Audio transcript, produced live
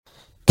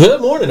Good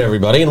morning,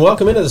 everybody, and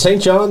welcome into the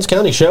St. Johns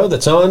County Show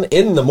that's on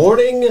in the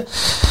morning.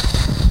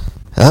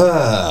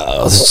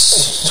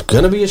 It's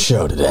going to be a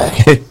show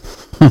today.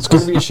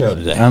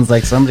 Sounds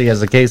like somebody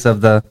has a case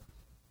of the...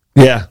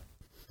 Yeah.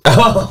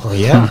 Oh,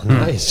 yeah,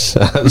 nice.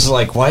 I was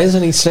like, why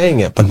isn't he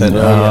saying it? But then,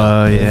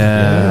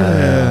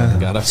 yeah.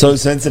 Gotta... So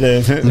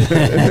sensitive. Troy,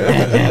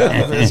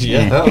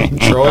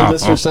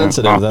 Mr.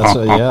 Sensitive. That's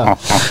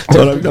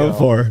what I'm known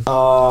for.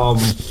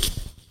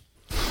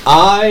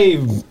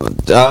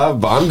 I'm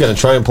going to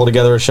try and pull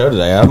together a show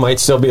today. I might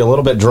still be a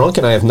little bit drunk,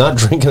 and I have not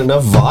drinking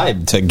enough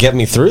vibe to get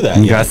me through that.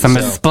 You got some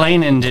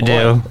explaining to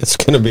do. It's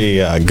going to be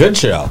a good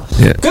show.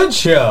 Yeah. Good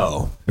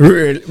show.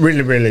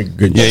 Really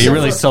good show. Yeah, you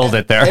really sold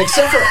it there.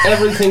 Except for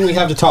everything we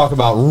have to talk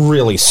about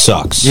really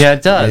sucks. Yeah,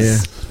 it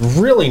does.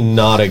 Yeah. Really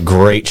not a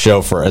great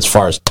show for as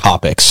far as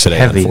topics today,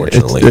 Heavy.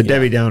 unfortunately. It's the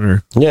Debbie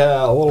Downer.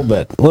 Yeah, a little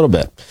bit.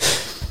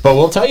 But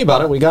we'll tell you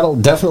about it. We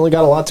definitely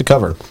got a lot to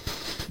cover.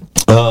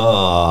 We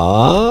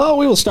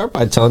will start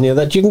by telling you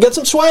that you can get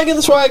some swag in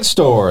the swag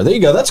store. There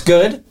you go. That's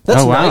good.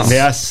 That's nice.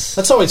 Yes.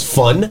 That's always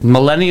fun.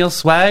 Millennial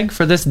swag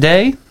for this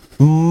day?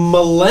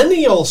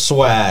 Millennial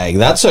swag.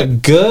 That's a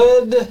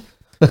good...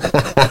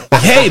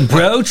 Hey,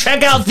 bro,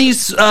 check out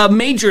these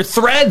major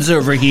threads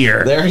over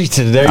here. There you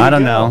I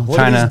don't know. Look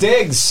at these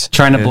digs.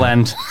 Trying to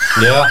blend.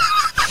 Yeah.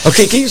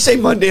 Okay, can you say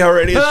Monday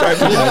already? There we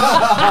go.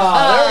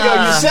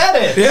 You said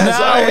it. Yes,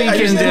 now we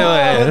can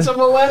do it. It's a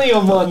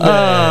Millennial Monday.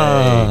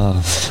 All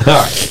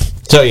right.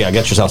 So, yeah,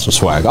 get yourself some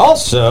swag.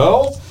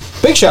 Also,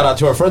 big shout out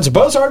to our friends at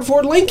Bozard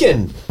Ford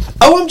Lincoln.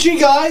 OMG,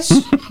 guys.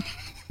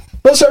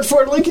 Bozard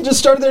Ford Lincoln just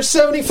started their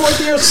 74th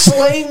year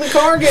slaying the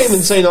car game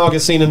in St.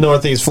 Augustine in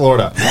Northeast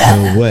Florida.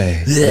 No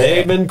way.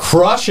 They've been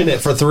crushing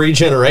it for 3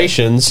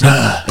 generations,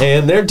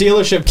 and their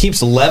dealership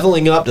keeps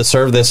leveling up to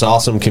serve this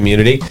awesome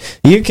community.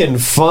 You can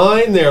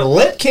find their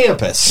lit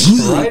campus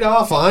right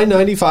off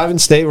I-95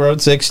 and State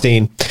Road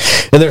 16,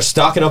 and they're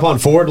stocking up on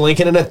Ford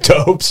Lincoln and a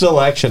dope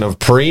selection of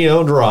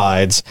pre-owned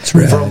rides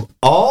from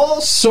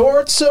all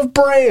sorts of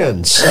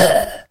brands.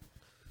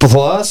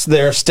 Plus,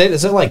 their state...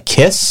 Is it like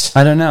KISS?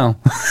 I don't know.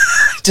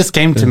 It just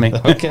came to me.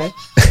 Okay.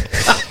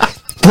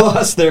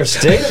 Plus, their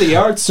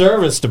state-of-the-art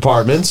service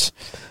departments.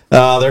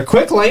 Their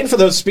quick lane for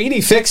those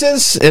speedy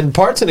fixes and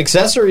parts and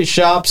accessory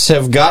shops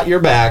have got your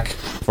back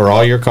for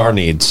all your car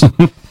needs.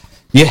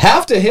 You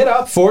have to hit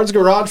up Ford's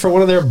Garage for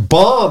one of their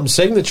bomb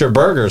signature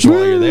burgers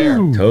while you're there.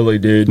 Totally,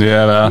 dude.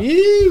 Yeah.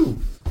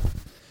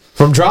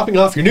 From dropping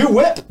off your new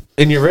whip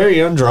in your very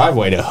own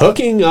driveway to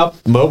hooking up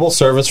mobile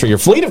service for your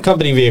fleet of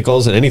company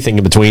vehicles and anything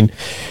in between,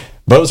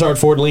 Bozard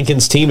Ford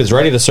Lincoln's team is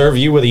ready to serve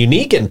you with a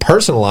unique and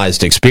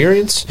personalized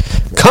experience.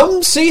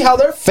 Come see how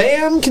their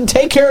fam can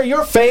take care of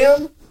your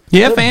fam.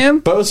 Yeah,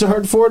 fam.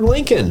 Bozard Ford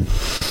Lincoln.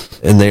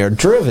 And they are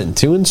driven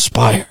to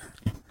inspire.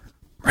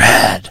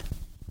 Rad.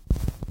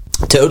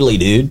 Totally,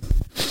 dude.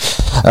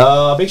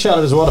 Big shout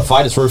out as well to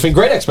Fidus Roofing,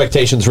 Great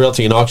Expectations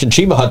Realty and Auction,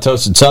 Chiba Hut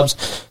Toasted Subs,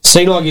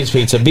 St. Augie's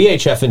Pizza,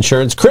 BHF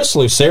Insurance, Chris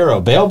Lucero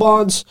Bail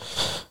Bonds,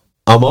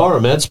 Amara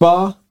Med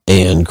Spa,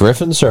 and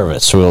Griffin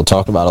Service. We'll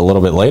talk about a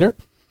little bit later.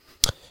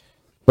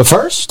 But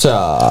first, 2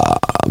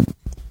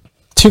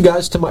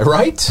 guys to my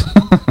right.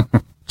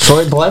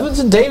 Troy Blevins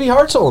and Davey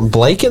Hartzell, and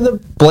Blake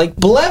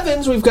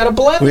Blevins. We've got a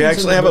Blevins. We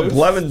actually have a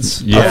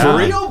Blevins. Yeah. A for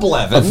real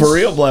Blevins. A for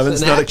real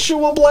Blevins. An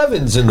actual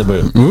Blevins in the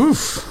booth.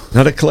 Oof.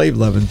 Not a Clay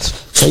Blevins.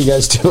 How you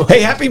guys doing? Hey,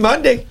 happy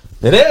Monday.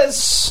 It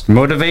is.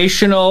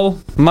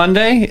 Motivational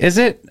Monday, is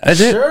it?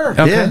 Sure.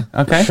 Okay. Yeah.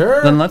 Okay.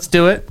 Sure. Then let's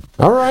do it.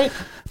 All right.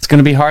 It's going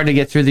to be hard to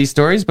get through these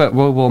stories, but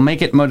we'll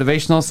make it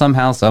motivational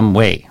somehow, some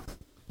way.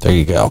 There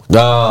you go.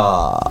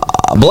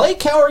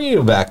 Blake, how are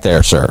you back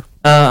there, sir?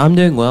 I'm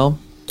doing well.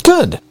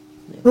 Good.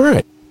 All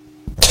right.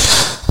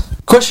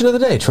 Question of the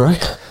day, Troy.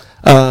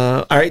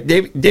 All right,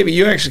 David,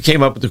 you actually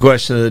came up with the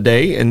question of the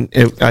day, and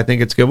I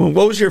think it's a good one.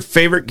 What was your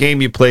favorite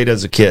game you played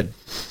as a kid?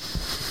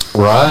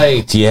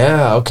 Right.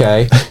 Yeah.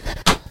 Okay.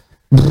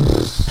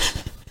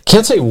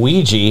 Can't say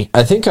Ouija.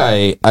 I think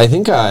I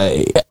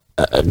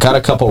got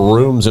a couple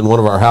rooms in one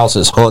of our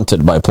houses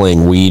haunted by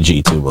playing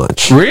Ouija too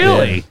much.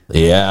 Really?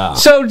 Yeah.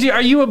 So,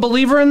 are you a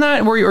believer in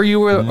that, or are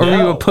you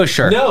a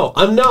pusher? No,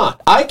 I'm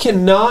not. I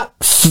cannot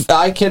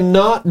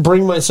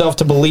bring myself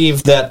to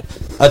believe that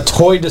a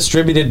toy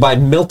distributed by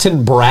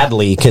Milton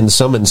Bradley can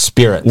summon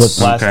spirits with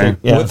plastic. Okay.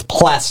 Yeah. With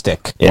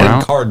plastic Wow.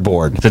 and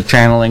cardboard. It's a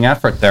channeling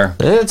effort there.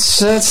 It's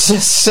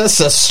just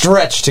a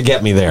stretch to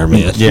get me there,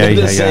 man.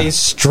 It's a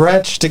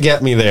stretch to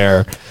get me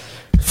there.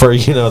 For,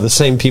 the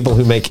same people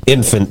who make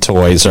infant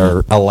toys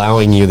are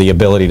allowing you the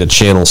ability to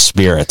channel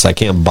spirits. I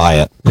can't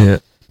buy it. Yeah.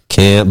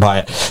 Can't buy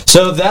it.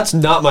 So that's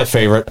not my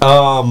favorite.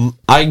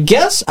 I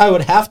guess I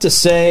would have to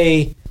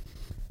say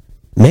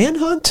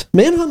Manhunt.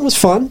 Manhunt was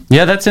fun.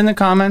 Yeah, that's in the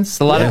comments.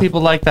 A lot of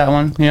people like that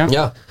one. Yeah.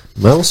 Yeah.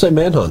 I will say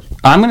Manhunt.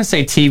 I'm going to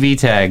say TV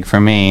tag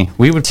for me.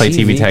 We would play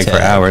TV tag for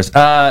hours.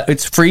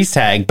 It's freeze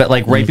tag, but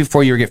right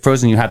before you get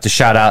frozen, you have to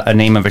shout out a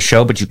name of a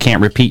show, but you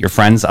can't repeat your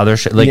friend's other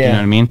show. You know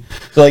what I mean?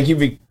 So, you'd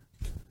be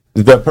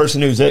the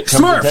person who's it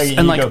comes to Smurfs! tag you,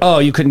 And you like, go, oh,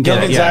 you couldn't get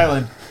it. Gilligan's Yeah.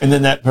 Island, and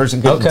then that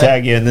person couldn't Okay.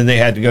 tag you, and then they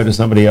had to go to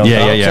somebody else.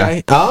 Yeah, yeah,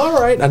 Okay.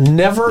 All right. I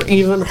never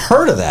even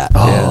heard of that.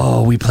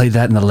 Oh, we played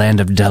that in the land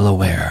of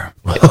Delaware.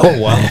 Oh,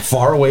 wow.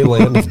 Faraway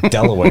land of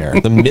Delaware.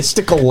 The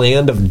mystical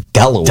land of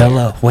Delaware.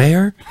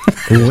 Delaware?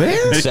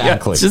 Where?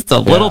 Exactly. It's just a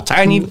little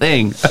tiny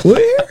thing.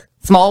 Where?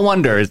 Small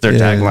wonder is their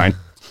tagline.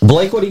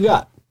 Blake, what do you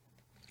got?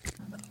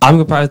 I'm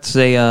going to probably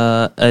say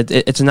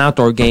it's an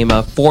outdoor game,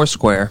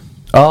 Foursquare.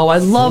 Oh, I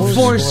love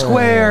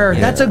Foursquare.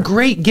 That's a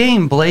great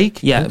game,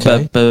 Blake. Yeah,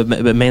 Okay. but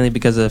mainly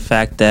because of the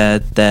fact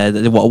that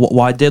while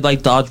I did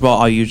like dodgeball,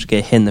 I usually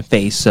get hit in the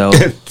face. So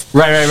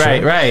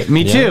Right.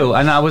 Me too.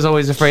 And I was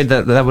always afraid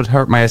that would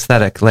hurt my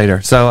aesthetic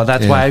later. So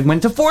that's why I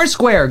went to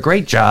Foursquare.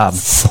 Great job.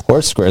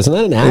 Foursquare. Isn't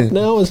that an app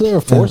now? Isn't there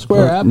a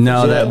Foursquare app?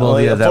 No, that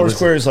was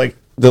Foursquare is like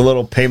the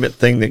little payment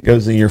thing that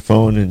goes in your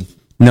phone, and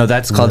no,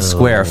 that's called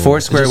Square.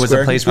 Foursquare was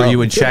a place where you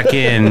would check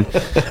in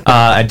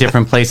at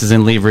different places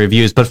and leave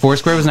reviews. But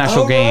Foursquare was an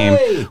actual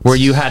game where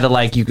you had to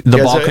the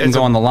ball couldn't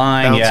go on the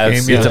line. Yeah,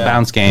 it's a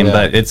bounce game,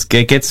 but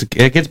it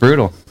gets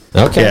brutal.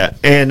 Okay. yeah.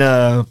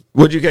 And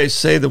what'd you guys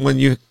say that when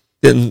you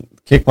didn't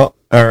kickball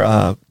or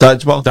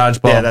dodgeball?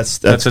 Dodgeball. Yeah,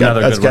 that's another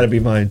That's good got to one. be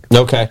mine.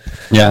 Okay.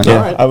 Yeah.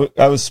 Yeah,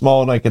 I was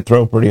small and I could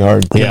throw pretty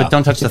hard. But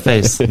don't touch the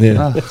face.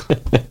 Yeah.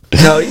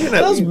 No, you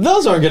know,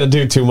 Those aren't going to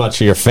do too much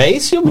to your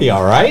face. You'll be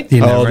all right.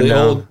 You never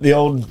know. the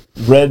old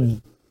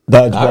red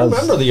dodgeballs. I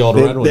remember the old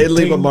red ones. They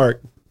leave a Ding.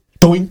 mark.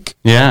 Doink.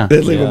 Yeah. They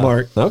leave a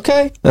mark.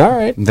 Okay. All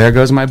right. There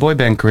goes my boy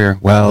band career.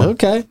 Well,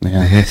 Okay.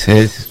 yeah.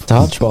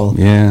 Dodgeball.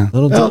 Yeah.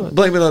 That'll do Well, it.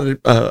 blame it on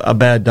a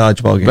bad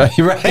dodgeball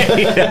game. Right.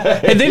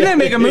 Hey, they didn't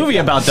make a movie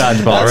about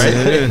dodgeball,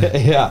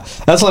 right? Yeah.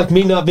 That's like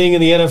me not being in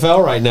the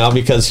NFL right now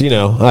because,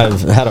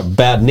 I've had a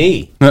bad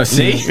knee.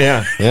 See?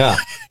 Yeah, Yeah.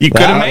 You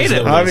could have That made was it.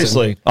 the reason.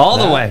 obviously. All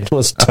the way. That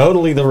was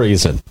totally the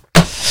reason.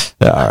 All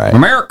right.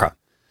 America.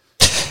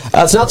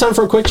 It's now time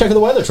for a quick check of the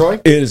weather, Troy.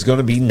 It is going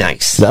to be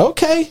nice.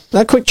 Okay.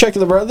 That quick check of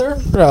the weather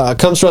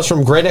comes to us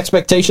from Great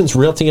Expectations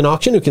Realty and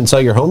Auction, who can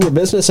sell your home, your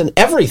business, and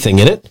everything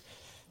in it.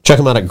 Check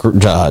them out at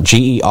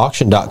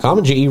geauction.com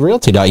and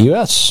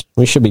gerealty.us.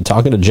 We should be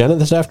talking to Jenna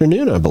this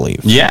afternoon, I believe.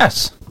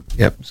 Yes.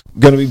 Yep, it's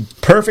going to be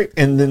perfect,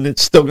 and then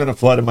it's still going to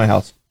flood in my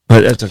house,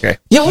 but that's okay.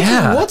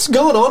 Yeah, what's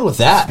going on with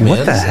that, man?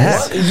 What the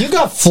heck? You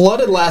got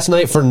flooded last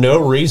night for no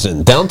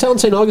reason. Downtown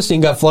St. Augustine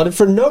got flooded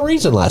for no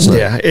reason last night.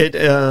 Yeah,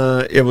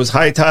 it was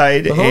high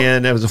tide,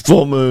 and it was a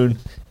full moon,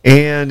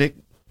 and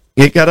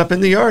it got up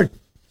in the yard.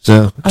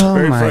 So it's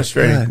very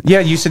frustrating. God. Yeah,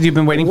 you said you've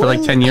been waiting for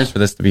like 10 years for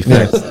this to be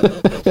fixed.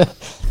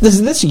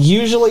 Does this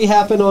usually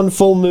happen on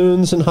full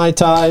moons and high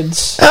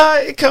tides?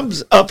 It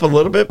comes up a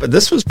little bit, but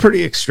this was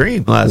pretty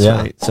extreme last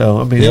night. So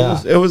I mean,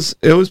 it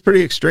was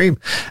pretty extreme.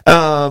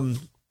 Yeah,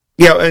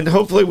 and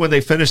hopefully when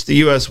they finish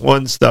the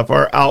US1 stuff,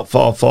 our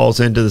outfall falls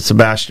into the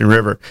Sebastian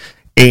River,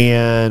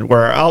 and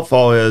where our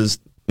outfall is,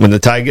 when the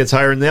tide gets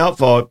higher in the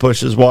outfall, it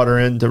pushes water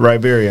into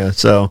Riberia.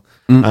 So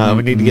we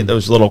need to get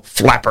those little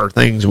flapper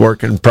things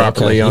working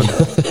properly on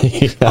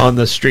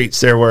the streets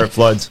there where it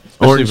floods.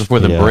 Especially before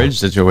the bridge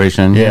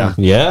situation. Yeah.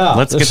 Yeah.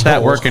 Let's get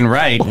that working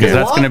right, because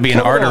that's going to be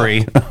an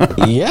artery.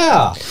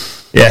 Yeah.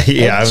 Yeah.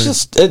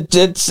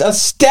 It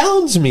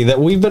astounds me that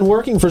we've been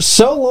working for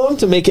so long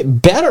to make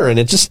it better, and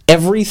it just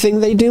everything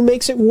they do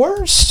makes it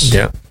worse.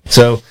 Yeah.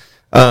 So,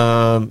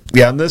 on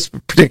this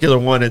particular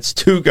one, it's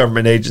two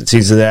government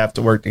agencies that have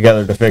to work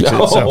together to fix it.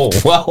 Oh,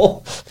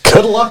 well,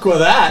 good luck with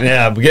that.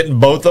 Yeah, getting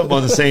both of them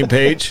on the same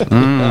page.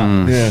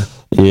 Yeah.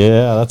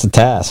 Yeah, that's a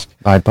task.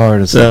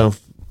 Bipartisan. So,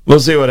 we'll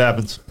see what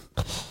happens.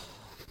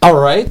 All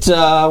right.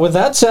 With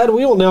that said,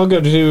 we will now go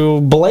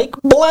to Blake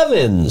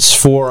Blevins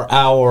for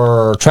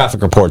our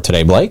traffic report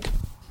today. Blake?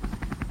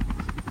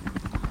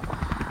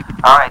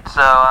 All right,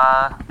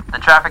 so the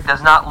traffic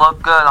does not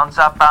look good on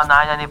southbound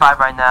 995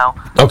 right now.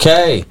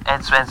 Okay.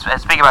 And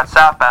speaking about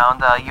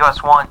southbound,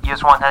 US 1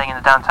 heading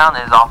into downtown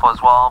is awful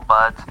as well,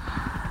 but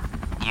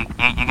you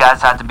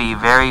guys have to be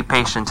very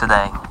patient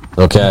today.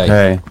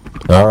 Okay.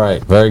 All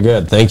right. Very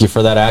good. Thank you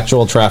for that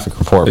actual traffic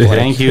report, Blake.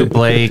 Thank you,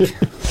 Blake.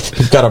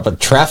 You've got up a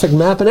traffic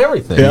map and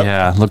everything. Yep.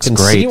 Yeah, looks You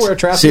can great. see where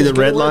traffic See is the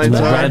red going, where lines it's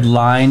The are? bad. red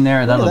line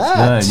there, that Look looks at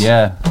that. good.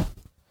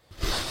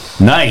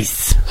 Yeah.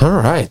 Nice. All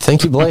right.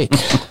 Thank you, Blake.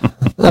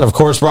 That, of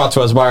course, brought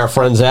to us by our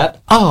friends at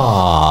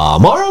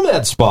Maro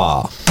Med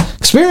Spa.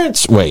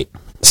 Wait,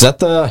 is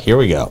that here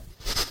we go.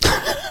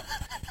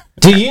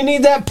 Do you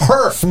need that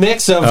perf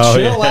mix of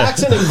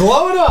chillaxing and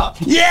glowing up?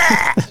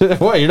 Yeah!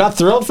 What, you're not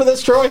thrilled for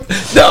this, Troy?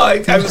 No, I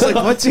was like,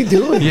 what's he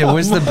doing? Yeah,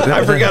 where's the...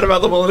 I forgot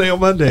about the Millennial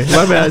Monday.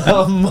 My bad.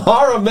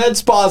 Maro Med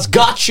Spa's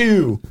got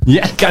you.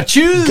 Yeah, got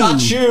you.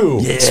 Got you.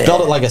 Yeah.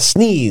 Spelled it like a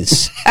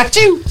sneeze. Got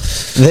you.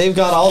 They've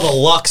got all the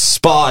luxe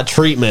spa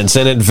treatments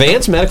and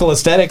advanced medical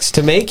aesthetics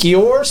to make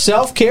your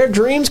self-care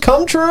dreams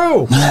come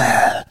true.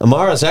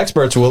 Amara's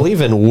experts will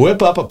even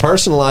whip up a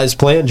personalized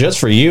plan just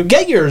for you.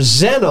 Get your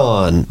zen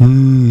on.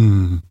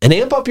 And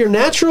amp up your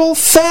natural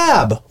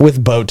fab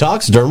with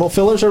Botox, dermal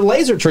fillers, or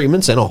laser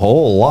treatments, and a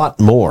whole lot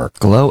more.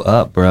 Glow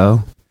up,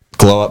 bro.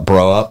 Glow up,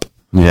 bro up.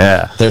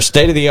 Yeah. Their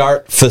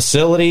state-of-the-art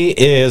facility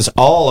is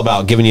all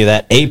about giving you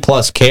that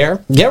A-plus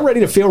care. Get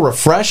ready to feel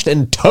refreshed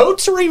and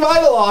totes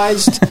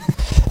revitalized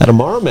at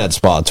Amara Med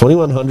Spa,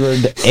 2100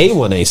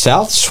 A1A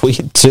South,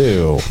 Suite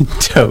 2.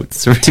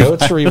 Totes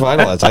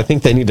revitalized. I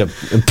think they need to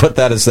put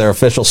that as their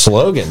official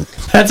slogan.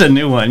 That's a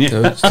new one.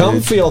 Yeah. Come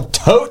feel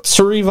totes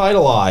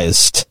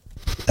revitalized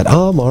at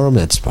Amara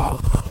Med Spa.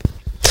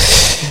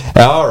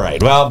 All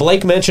right. Well,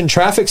 Blake mentioned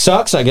traffic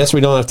sucks. I guess we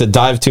don't have to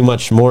dive too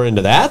much more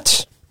into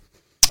that.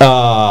 Am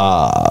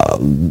I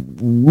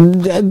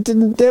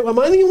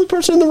the only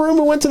person in the room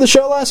who went to the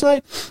show last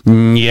night?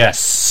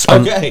 Yes.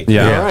 Okay.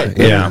 Yeah. All right.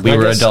 Yeah. We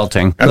were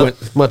adulting.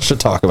 Not much to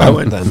talk about. I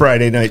went then.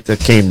 Friday night to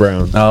Kane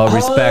Brown. Oh,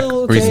 respect.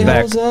 Okay,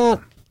 Respect. how was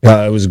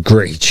that? It was a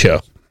great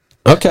show.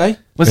 Okay.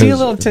 Was he a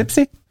little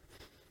tipsy?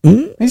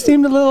 He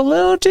seemed a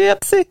little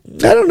tipsy. I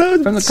don't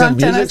know. From the Some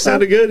content music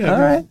sounded good. All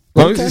right.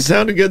 As long as it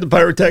sounded good, the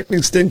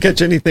pyrotechnics didn't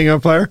catch anything on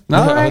fire.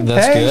 All right.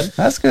 That's Hey, good.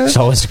 That's good. It's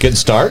always a good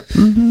start.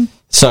 Mm-hmm.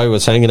 So he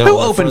was hanging out. Who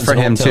with opened for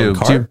friends him, in too?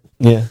 Hometown Cart.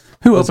 Yeah.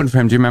 Who opened for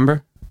him? Do you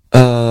remember?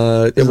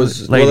 It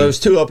was lady. there was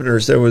two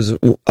openers. There was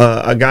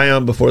a guy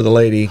on before the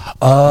lady.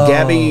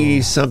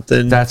 Gabby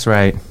something. That's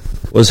right.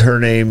 Was her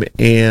name,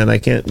 and I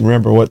can't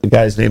remember what the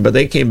guy's name, but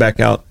they came back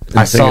out and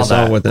I sang saw a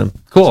song that. with them.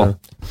 Cool.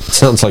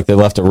 Sounds like they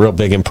left a real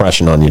big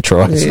impression on you,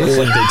 Troy. Sounds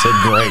like they did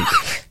great.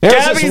 There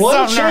was this Gabby one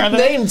something or chick other.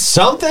 named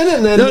something,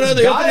 and then No, this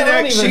the guy opening I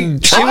don't act, even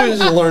she try was-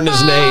 to learn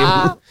his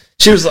name.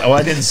 She was like, "Oh,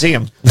 I didn't see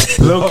him.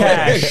 Little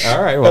cash.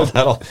 All right, well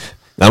that'll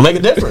make a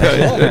difference.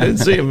 I didn't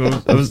see him.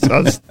 I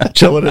was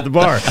chilling at the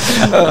bar."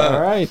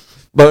 All right.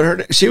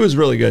 But she was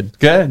really good.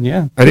 Good,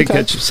 yeah. I didn't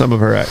catch some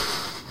of her act.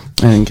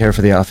 I didn't care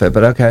for the outfit,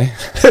 but okay.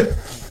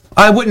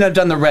 I wouldn't have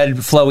done the red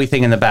flowy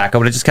thing in the back. I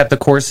would have just kept the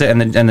corset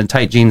and the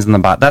tight jeans in the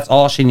bottom. That's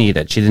all she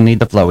needed. She didn't need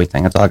the flowy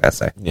thing. That's all I gotta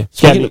say.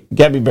 Yeah.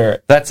 Gabby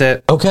Barrett. That's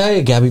it.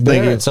 Okay, Gabby you.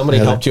 Barrett. Somebody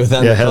Heather. helped you with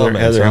that. Yeah, in the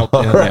Heather comments, helped.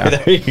 right? Yeah. All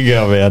right, there you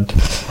go,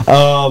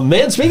 man.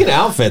 Man, speaking of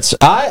outfits,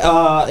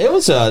 it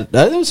was an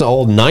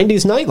old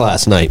 '90s night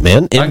last night,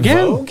 man.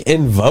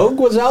 In Vogue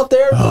was out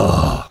there,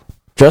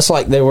 dressed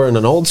like they were in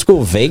an old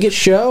school Vegas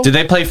show. Did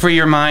they play Free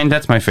Your Mind?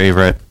 That's my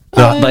favorite.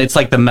 It's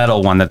like the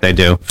metal one that they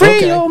do.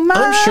 Okay.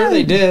 I'm sure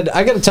they did.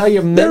 I got to tell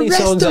you, many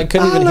songs I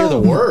couldn't even hear the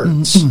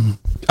words.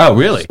 Oh,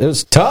 really? It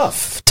was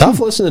tough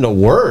listening to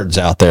words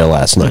out there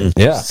last night.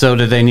 Yeah. So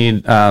did they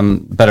need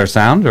better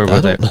sound, or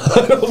was it?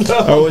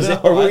 Or was it?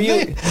 Or were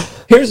you?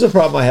 Here's the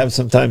problem I have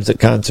sometimes at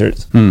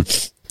concerts. You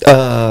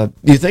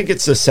think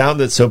it's the sound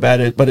that's so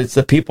bad, but it's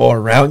the people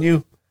around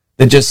you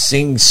that just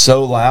sing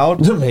so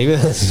loud. Maybe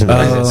that's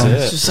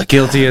It's just like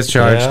guilty as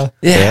charged.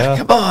 Yeah,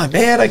 come on,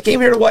 man! I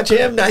came here to watch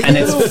him. Not And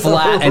you. it's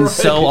flat and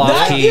so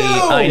off key.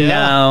 I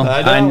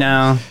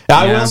know.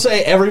 I will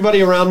say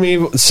everybody around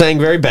me sang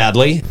very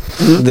badly.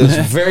 There's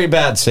very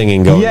bad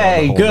singing going on.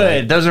 Yay, the whole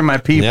good. night. Those are my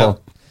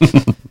people.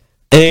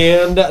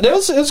 And it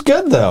was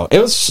good though. It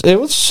was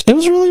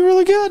really,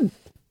 really good.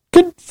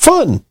 Good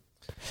fun.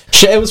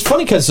 It was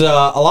funny because a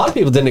lot of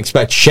people didn't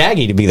expect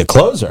Shaggy to be the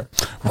closer.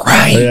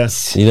 Right.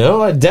 Yes. You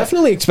know, I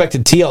definitely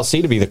expected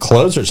TLC to be the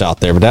closers out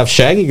there, but to have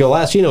Shaggy go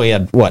last, he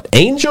had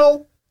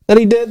Angel that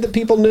he did that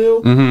people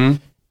knew, and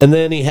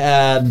then he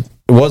had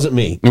It Wasn't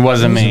Me. It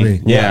wasn't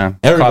me. Yeah.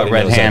 Everybody Caught knows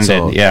that red-handed.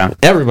 song. Yeah.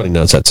 Everybody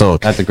knows that song.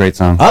 That's a great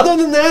song. Other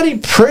than that, he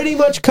pretty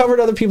much covered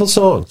other people's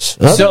songs.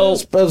 There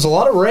was a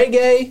lot of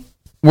reggae.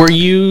 Were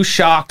you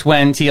shocked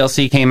when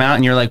TLC came out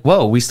and you're like,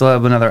 whoa, we still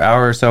have another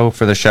hour or so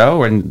for the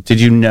show? And did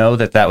you know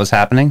that was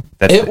happening?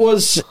 It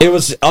was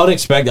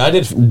unexpected. I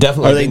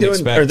definitely didn't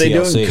expect Are they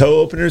TLC. doing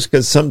co-openers?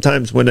 Because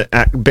sometimes when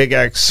big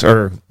acts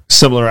or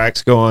similar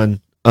acts go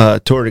on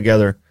tour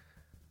together,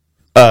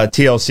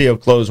 TLC will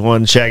close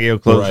one, Shaggy will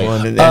close Right.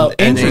 one, and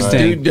interesting.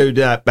 they do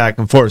that back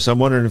and forth. So I'm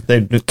wondering if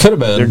they Could have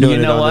been. They're doing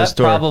You know it on this what?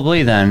 tour.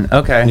 Probably then.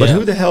 Okay. But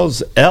who the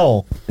hell's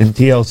L in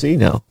TLC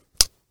now?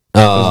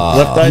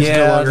 Left Eye's no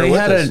Yeah, longer with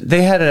us.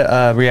 they had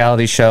a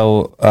reality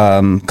show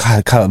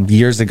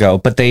years ago,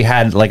 but they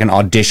had like an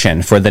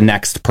audition for the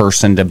next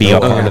person to be a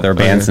part of their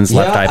band since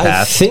Left Eye I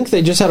passed. think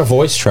they just had a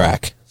voice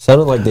track.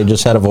 Sounded like they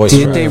just had a voice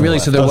Did track. they really?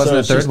 So there wasn't a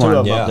it's third just two of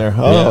one. them up there.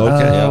 Yeah. Oh,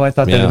 okay. Oh, I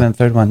thought there'd Yeah. have been a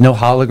third one. No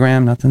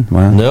hologram, nothing.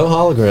 Wow. No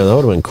hologram. That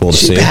would have been cool to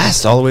She see.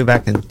 passed all the way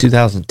back in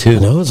 2002.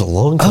 No, it was a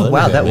long time Oh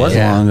wow, ago, that was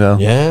man. long ago.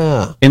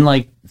 Yeah. In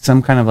like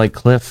some kind of like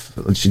cliff.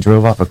 She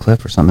drove off a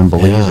cliff or something,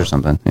 Belize Yeah. or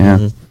something.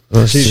 Yeah.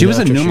 Well, She was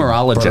a After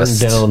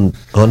numerologist. Burned down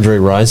Andre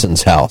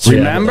Rison's house.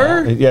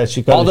 Remember? Yeah,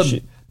 she All caught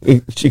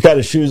she got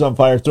his shoes on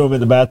fire, threw him in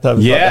the bathtub,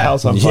 and set the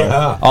house on fire.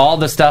 Yeah. All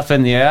the stuff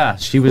in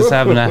she was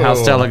having a how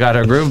Stella got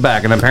her groove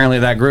back, and apparently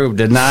that groove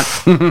did not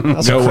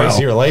That's go a well.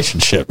 crazy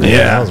relationship. Man. Yeah.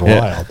 That was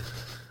wild.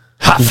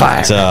 Hot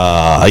fire.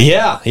 But,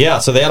 yeah.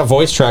 So they had a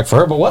voice track for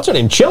her. But what's her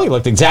name? Chili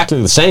looked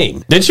exactly the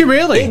same. Did she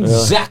really?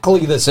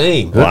 Exactly the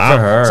same. Good for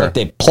her. It's like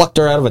they plucked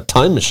her out of a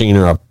time machine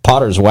or a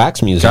Potter's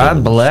wax museum.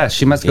 God bless.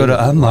 She must go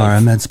to Amara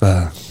Med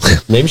Spa.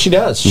 Maybe she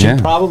does. She Yeah.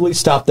 probably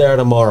stopped there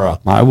at Amara.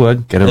 I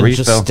would get a And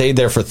refill. just stayed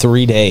there for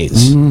 3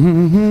 days.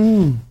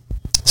 Mm-hmm.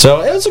 So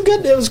it was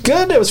good.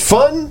 It was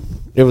fun.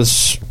 It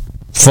was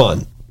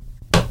fun.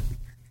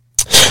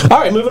 All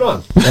right, moving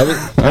on.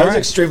 That was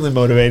extremely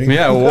motivating.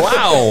 Yeah,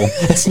 wow.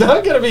 It's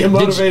not going to be a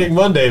motivating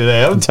Monday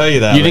today. I'll tell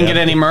you that. You didn't get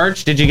any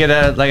merch? Did you get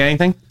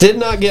anything? Did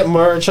not get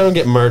merch. I don't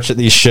get merch at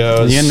these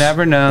shows. You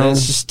never know.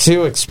 It's just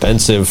too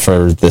expensive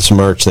for this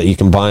merch that you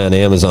can buy on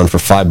Amazon for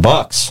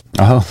 $5.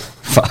 Oh,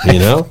 $5. You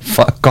know?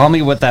 Call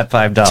me with that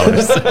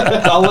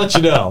 $5. I'll let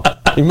you know.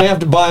 You may have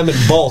to buy them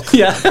in bulk.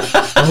 Yeah.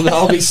 And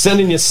I'll be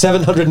sending you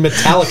 700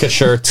 Metallica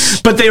shirts.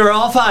 But they were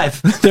all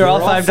 $5. They're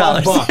all $5.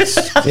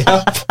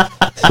 $5.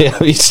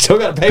 Yeah, you still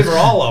got to pay for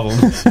all of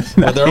them.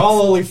 But they're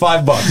all only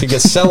 $5. You can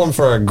sell them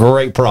for a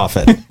great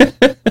profit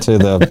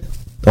to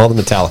all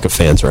the Metallica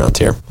fans around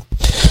here.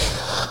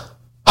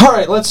 All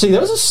right, let's see.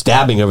 There was a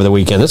stabbing over the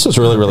weekend. This was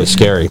really, really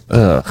scary.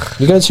 Ugh.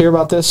 You guys hear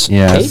about this?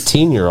 Yes.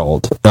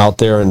 18-year-old out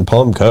there in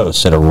Palm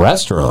Coast at a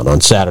restaurant on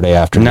Saturday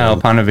afternoon. No,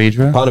 Ponte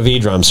Vedra? Ponte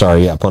Vedra, I'm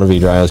sorry. Yeah, Ponte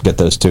Vedra. I always get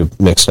those two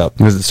mixed up.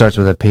 Because it starts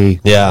with a P.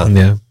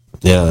 Yeah.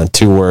 Yeah,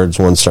 2 words.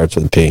 One starts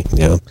with a P.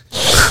 Yeah.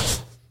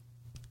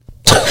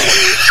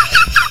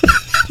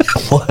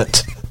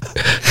 What?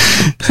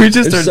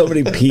 There's so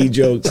many P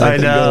jokes. I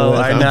know.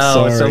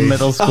 It's so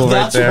middle school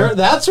right there.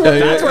 That's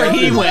where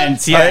he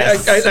went.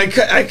 Yes.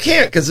 I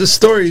can't because this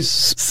story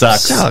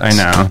sucks. I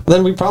know.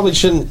 Then we probably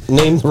shouldn't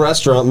name the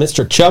restaurant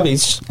Mr.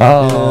 Chubby's.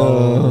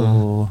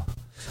 Oh.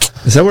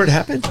 Is that where it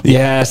happened?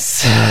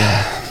 Yes.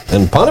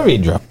 And Ponte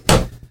Vedra.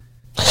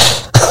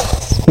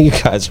 You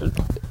guys are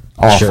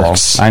awful.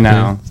 jerks. I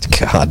know.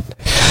 God.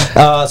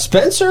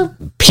 Spencer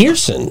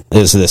Pearson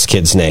is this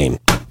kid's name.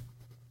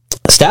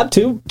 Stabbed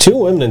two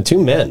women and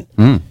 2 men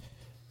in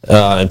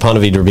Ponte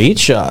Vedra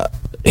Beach.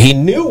 He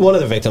knew one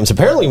of the victims.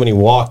 Apparently, when he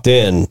walked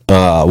in,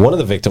 one of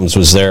the victims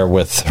was there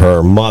with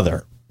her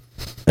mother,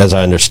 as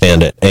I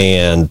understand it.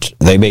 And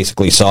they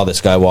basically saw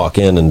this guy walk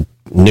in and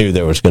knew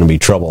there was going to be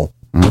trouble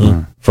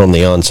from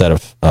the onset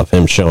of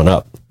him showing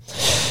up.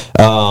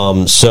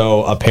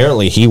 So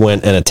apparently, he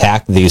went and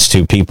attacked these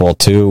 2 people.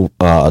 Two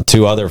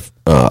other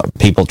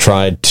people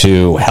tried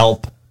to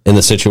help in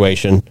the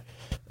situation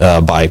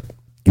by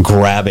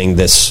grabbing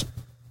this,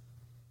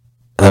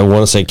 I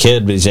want to say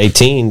kid, but he's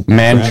 18.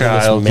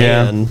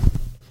 Man-child,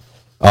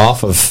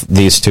 off of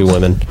these 2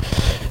 women.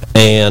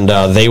 And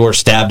they were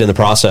stabbed in the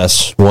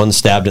process. One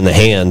stabbed in the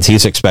hand.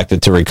 He's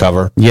expected to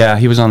recover. Yeah,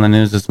 he was on the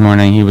news this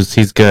morning.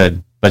 He's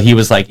good. But he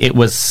was like, it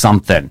was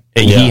something.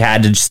 He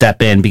had to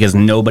step in because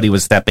nobody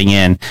was stepping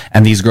in.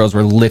 And these girls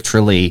were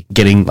literally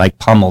getting like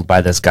pummeled by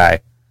this guy.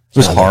 It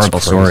was a horrible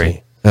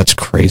story. That's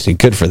crazy.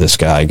 Good for this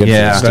guy. Good for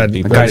this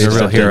the guy's a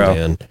real hero.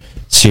 Man.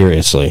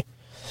 Seriously.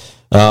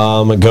 A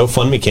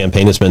GoFundMe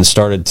campaign has been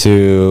started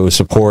to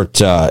support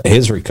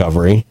his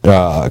recovery,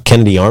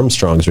 Kennedy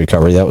Armstrong's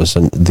recovery. That was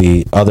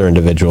the other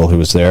individual who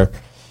was there.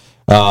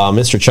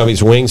 Mr.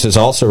 Chubby's Wings has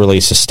also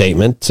released a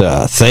statement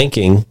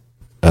thanking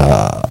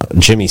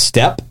Jimmy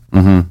Stepp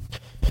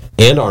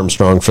and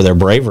Armstrong for their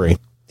bravery.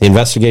 The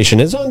investigation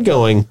is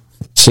ongoing.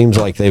 Seems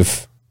like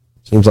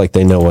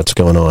they know what's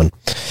going on.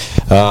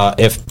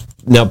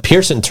 Now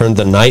Pearson turned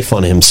the knife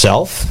on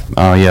himself.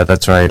 Oh yeah,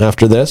 that's right.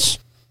 After this,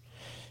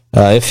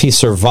 if he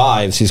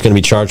survives, he's going to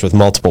be charged with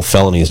multiple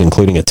felonies,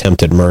 including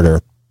attempted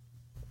murder.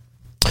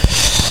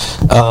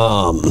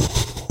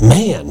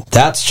 Man,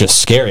 that's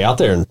just scary out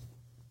there in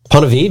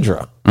Ponte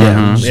Vedra.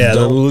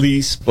 The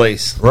least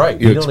place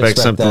you expect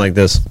something like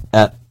this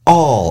at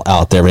all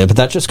out there, man. But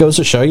that just goes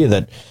to show you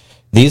that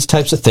these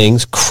types of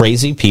things,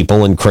 crazy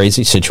people in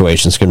crazy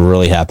situations, can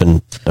really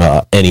happen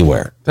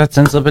anywhere. That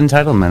sense of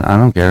entitlement, I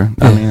don't care.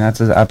 I mean,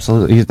 that's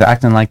absolutely,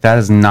 acting like that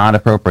is not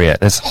appropriate.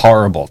 It's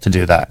horrible to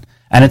do that.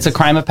 And it's a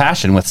crime of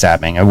passion with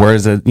stabbing,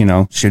 whereas,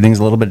 shooting's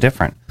a little bit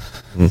different.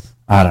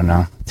 I don't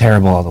know.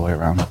 Terrible all the way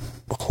around.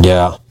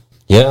 Yeah.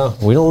 Yeah,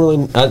 we don't really...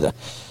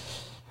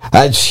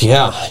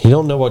 you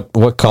don't know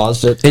what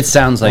caused it. It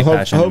sounds like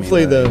passion.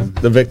 Hopefully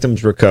the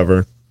victims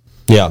recover.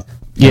 Yeah.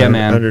 Yeah,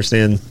 man. I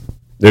understand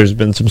there's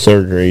been some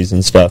surgeries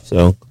and stuff,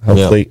 so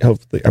hopefully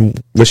I'm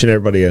wishing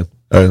everybody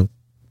a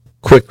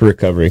quick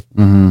recovery.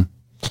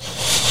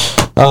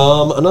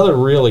 Another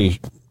really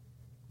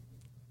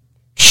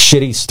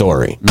shitty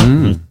story.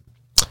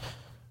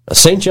 A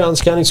St.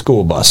 Johns County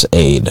school bus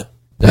aide.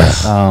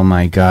 Oh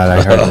my God,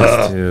 I heard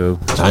this too.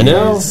 I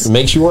know. It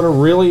makes you want to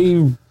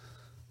really...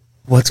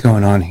 What's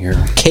going on here?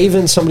 Cave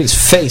in somebody's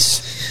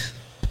face.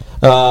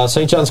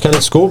 St. Johns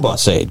County school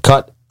bus aide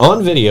caught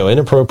on video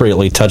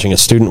inappropriately touching a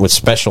student with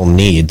special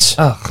needs,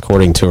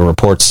 according to a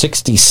report.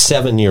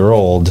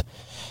 67-year-old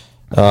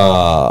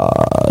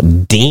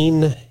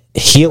Dean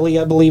Healy,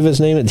 I believe his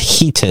name is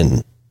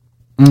Heaton.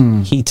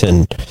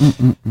 Heaton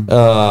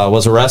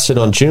was arrested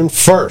on June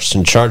 1st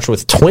and charged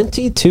with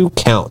 22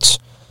 counts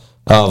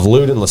of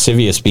lewd and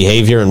lascivious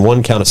behavior and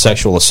 1 count of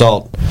sexual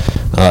assault.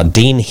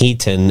 Dean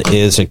Heaton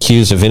is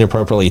accused of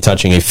inappropriately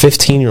touching a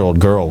 15-year-old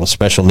girl with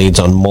special needs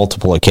on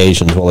multiple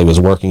occasions while he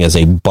was working as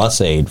a bus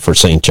aide for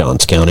St.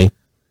 Johns County,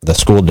 the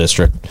school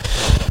district.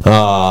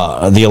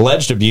 The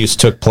alleged abuse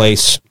took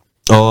place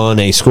on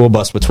a school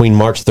bus between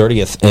March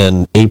 30th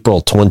and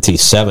April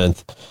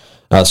 27th.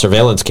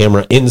 Surveillance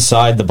camera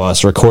inside the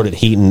bus recorded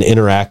Heaton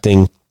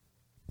interacting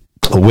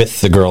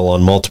with the girl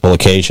on multiple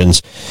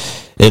occasions.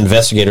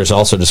 Investigators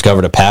also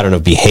discovered a pattern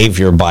of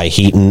behavior by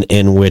Heaton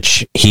in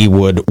which he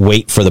would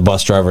wait for the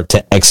bus driver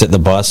to exit the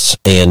bus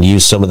and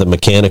use some of the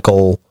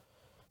mechanical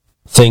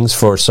things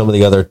for some of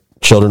the other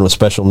children with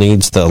special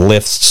needs, the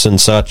lifts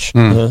and such.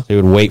 Mm-hmm. He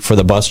would wait for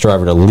the bus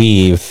driver to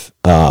leave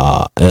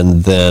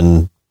and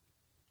then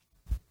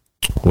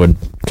would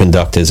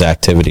conduct his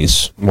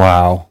activities.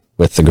 Wow.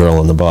 With the girl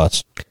on the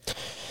bus.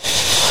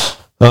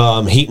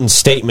 Heaton's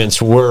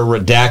statements were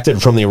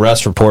redacted from the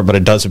arrest report, but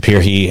it does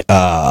appear he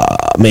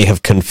may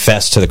have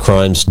confessed to the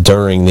crimes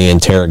during the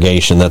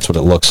interrogation. That's what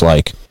it looks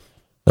like.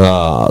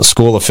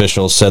 School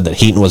officials said that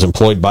Heaton was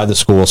employed by the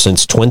school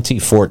since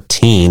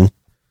 2014.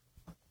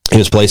 He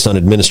was placed on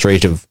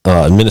administrative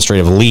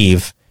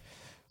leave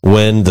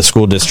when the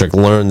school district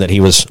learned that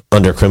he was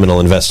under criminal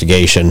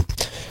investigation.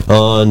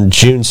 On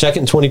June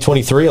 2nd,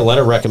 2023, a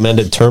letter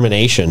recommended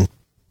termination.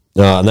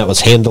 And that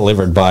was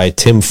hand-delivered by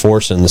Tim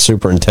Forson, the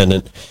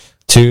superintendent,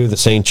 to the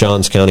St.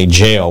 Johns County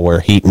Jail, where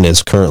Heaton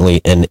is currently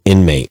an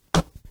inmate.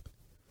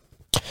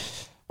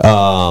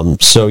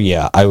 So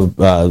yeah,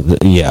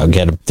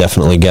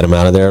 definitely get him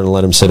out of there and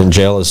let him sit in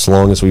jail as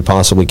long as we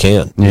possibly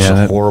can. He's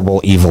a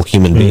horrible, evil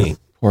human being.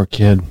 Poor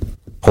kid,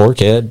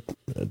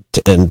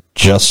 and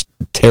just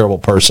terrible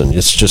person.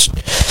 It's just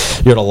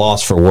you're at a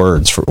loss for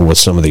words with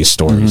some of these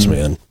stories,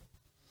 man.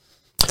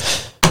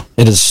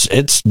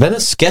 It's been a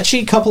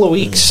sketchy couple of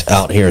weeks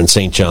out here in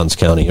St. Johns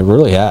County. It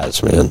really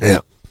has, man. Yeah.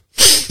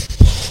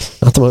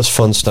 Not the most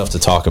fun stuff to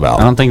talk about.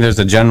 I don't think there's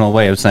a general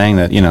way of saying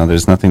that,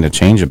 there's nothing to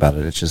change about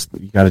it. It's just,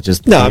 you got to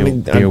just be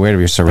aware of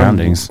your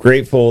surroundings. I'm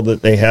grateful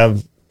that they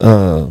have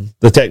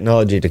the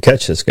technology to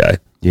catch this guy.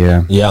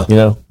 Yeah. Yeah.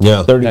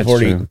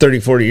 30,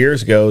 40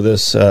 years ago,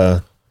 this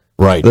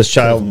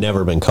child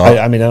never been caught.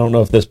 I don't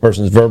know if this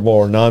person's verbal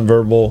or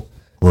nonverbal.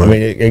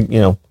 Right. I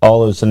mean, all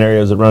those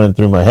scenarios are running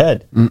through my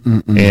head.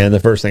 And the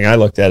first thing I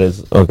looked at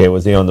is, okay,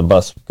 was he on the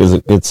bus? Because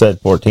it said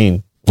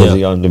 14. Was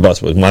he on the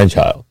bus with my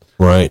child?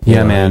 Right.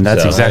 Yeah, man,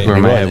 that's exactly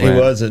where my head went.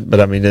 He wasn't, but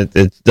I mean,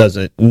 it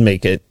doesn't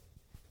make it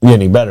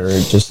any better.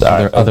 It just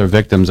there are other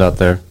victims out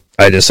there.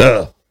 I just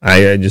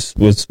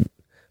was.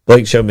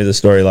 Blake showed me the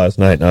story last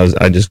night, and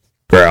I just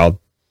growled.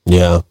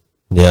 Yeah,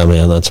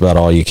 man, that's about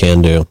all you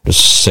can do.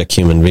 Just sick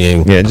human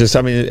being. Yeah,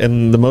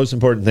 and the most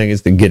important thing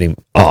is to get him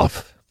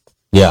off.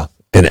 Yeah.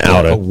 And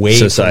out of away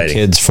society.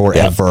 From kids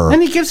forever. Yeah.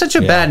 And he gives such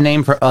a bad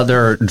name for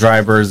other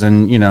drivers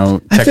and,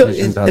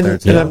 technicians out there,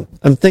 too. And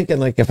I'm thinking,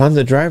 like, if I'm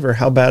the driver,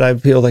 how bad I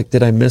feel, like,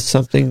 did I miss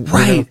something?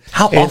 Right.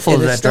 How awful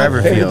does that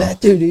driver feel?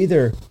 That dude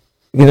either.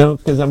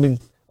 Because,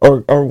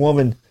 or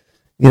woman,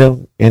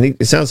 and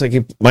it sounds like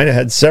he might have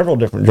had several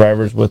different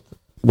drivers with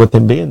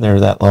him being there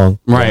that long.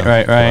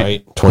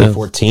 Right.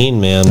 2014,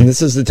 man. And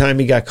this is the time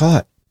he got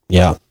caught.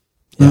 Yeah.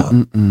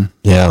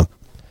 Yeah.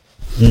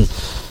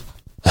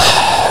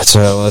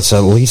 So at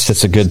least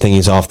it's a good thing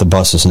he's off the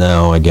buses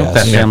now, I guess. Hope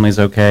that family's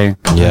okay.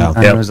 Yeah.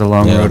 I know there's a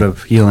long road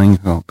of healing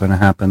going to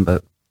happen,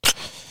 but...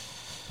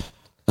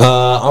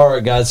 all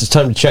right, guys, it's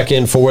time to check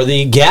in for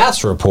the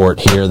gas report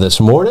here this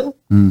morning.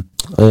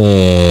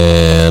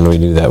 And we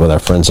do that with our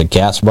friends at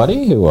Gas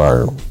Buddy, who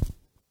are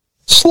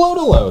slow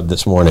to load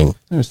this morning.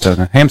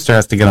 The hamster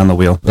has to get on the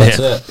wheel. That's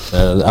it.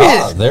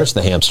 There's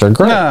the hamster.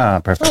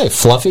 Great. Perfect. Hey,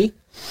 Fluffy.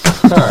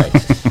 All right.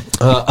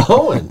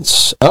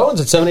 Owens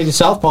at 780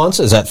 South Ponce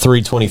is at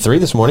 323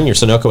 this morning. Your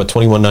Sunoco at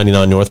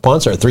 2199 North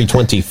Ponce are at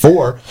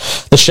 324.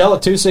 The Shell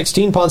at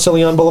 216 Ponce de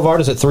Leon Boulevard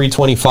is at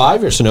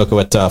 325. Your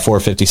Sunoco at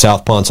 450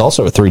 South Ponce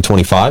also at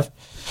 325.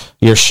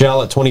 Your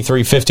Shell at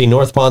 2350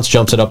 North Ponce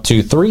jumps it up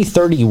to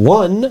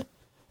 331.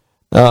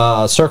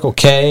 Circle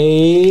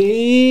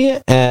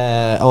K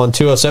on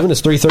 207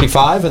 is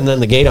 335, and then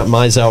the gate up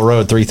Mizell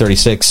Road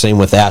 336. Same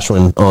with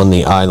Ashwin on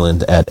the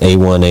island at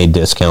A1A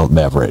Discount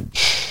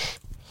Beverage.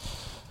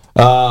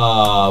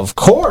 Of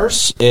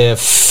course,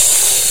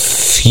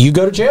 if you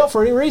go to jail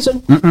for any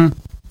reason,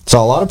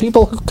 saw a lot of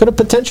people who could have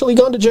potentially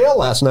gone to jail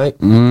last night.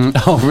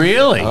 Oh,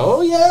 really?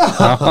 Oh,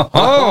 yeah.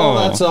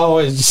 That's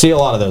always, you see a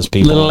lot of those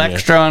people. Little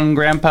extra on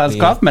Grandpa's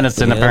cough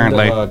medicine,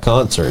 apparently. End of a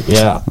concert,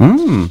 yeah.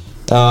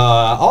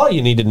 All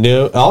you need to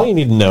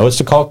know is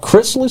to call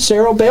Chris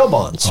Lucero Bail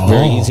Bonds.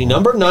 Very easy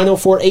number,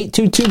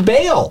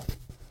 904-822-BAIL.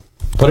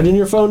 Put it in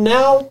your phone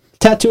now.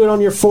 Tattoo it on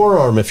your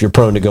forearm if you're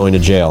prone to going to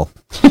jail.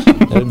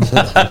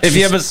 If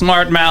you have a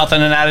smart mouth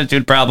and an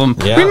attitude problem,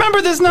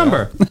 remember this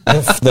number.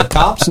 If the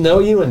cops know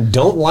you and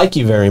don't like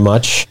you very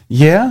much,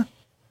 you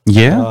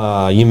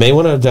may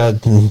want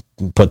to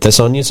put this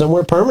on you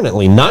somewhere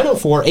permanently.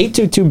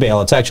 904-822-BAIL.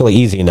 It's actually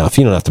easy enough.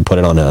 You don't have to put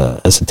it on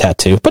as a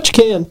tattoo, but you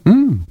can.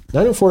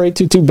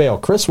 904-822-BAIL.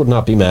 Chris would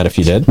not be mad if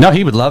you did. No,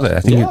 he would love it.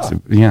 I think it's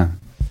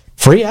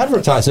free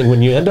advertising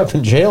when you end up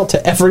in jail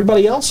to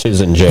everybody else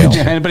who's in jail.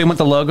 Anybody want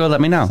the logo? Let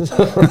me know.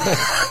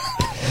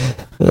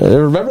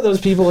 Remember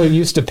those people who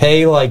used to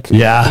pay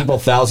people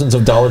thousands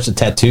of dollars to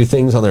tattoo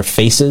things on their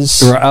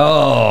faces?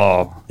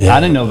 Oh,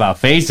 I didn't know about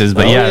faces,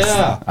 but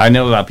I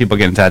know about people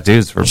getting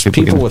tattoos for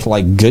people with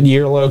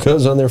Goodyear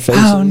logos on their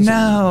faces. Oh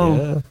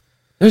no,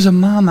 there's a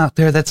mom out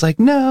there that's like,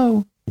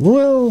 no.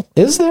 Well,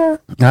 is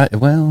there?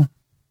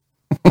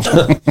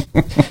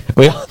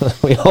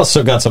 We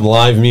also got some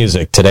live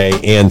music today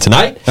and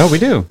tonight. Oh, we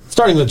do.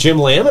 Starting with Jim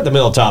Lamb at the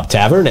Milltop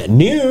Tavern at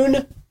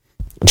noon.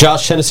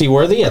 Josh Tennessee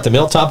Worthy at the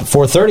Milltop at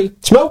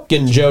 4:30. Smoke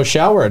and Joe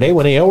Shower at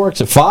A1AO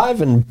Works at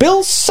 5. And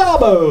Bill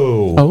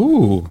Sabo.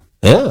 Oh.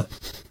 Yeah.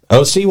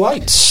 O.C.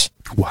 White's.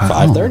 Wow.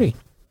 5:30.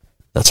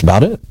 That's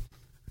about it.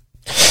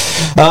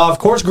 Of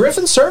course,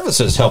 Griffin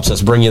Services helps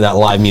us bring you that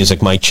live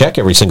music mic check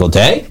every single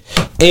day.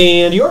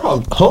 And your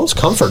home's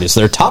comfort is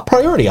their top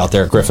priority out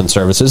there at Griffin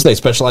Services. They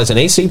specialize in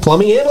AC,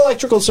 plumbing, and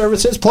electrical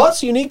services,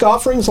 plus unique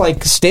offerings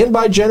like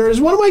standby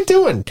generators. What am I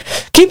doing?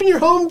 Keeping your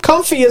home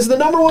comfy is the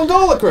 #1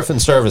 goal at Griffin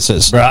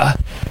Services. Bruh.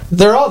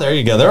 There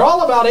you go. They're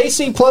all about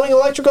AC, plumbing,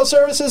 electrical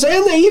services,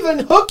 and they even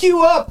hook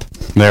you up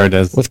There it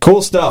is. with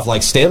cool stuff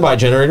like standby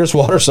generators,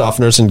 water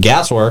softeners, and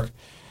gas work.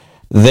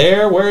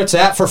 They're where it's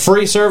at for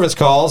free service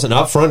calls and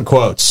upfront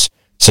quotes.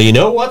 So you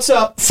know what's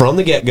up from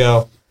the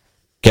get-go.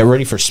 Get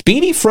ready for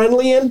speedy,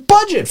 friendly, and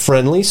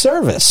budget-friendly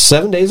service.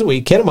 7 days a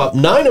week. Hit them up,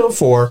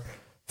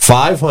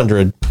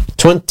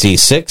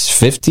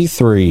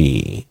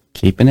 904-500-2653.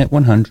 Keeping it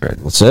 100.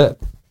 That's it.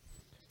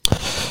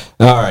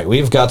 All right,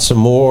 we've got some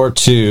more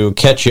to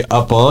catch you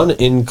up on,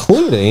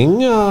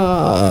 including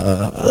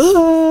a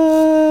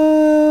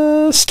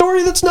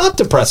story that's not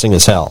depressing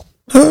as hell.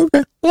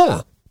 Okay.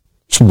 Yeah.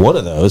 It's one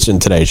of those in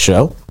today's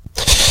show.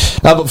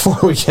 Before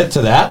we get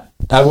to that,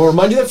 I will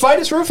remind you that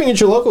Fidus Roofing is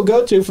your local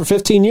go-to for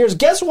 15 years.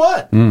 Guess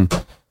what?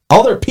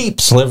 All their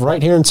peeps live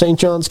right here in St.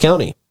 Johns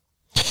County.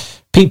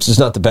 Peeps is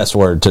not the best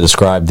word to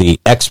describe the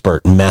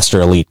expert and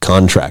master elite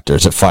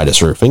contractors at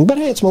Fidus Roofing, but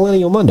hey, it's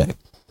Millennial Monday.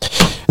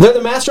 They're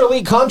the master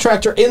elite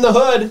contractor in the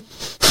hood,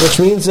 which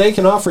means they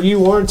can offer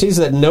you warranties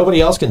that nobody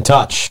else can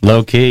touch.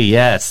 Low key,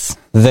 yes.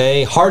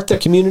 They heart the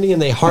community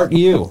and they heart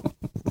you.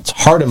 It's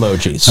heart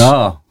emojis.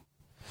 Oh.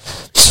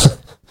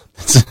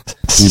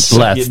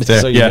 Blessed.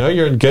 So you know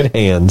you're in good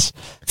hands.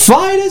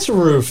 Fidus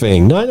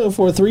Roofing,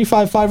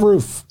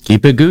 904-355-ROOF.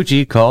 Keep it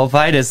Gucci. Call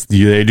Fidus.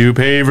 They do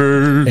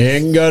pavers.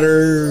 And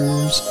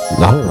gutters.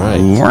 All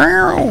right.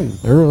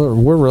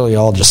 We're really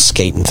all just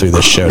skating through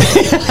this show.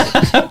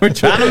 We're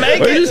trying to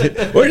make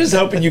it. We're just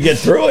hoping you get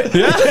through it.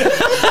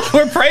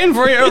 We're praying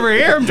for you over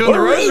here. I'm doing the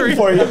rosary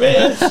for you,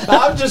 man.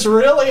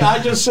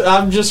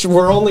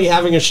 We're only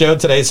having a show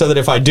today so that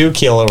if I do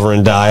keel over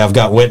and die, I've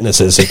got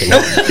witnesses who can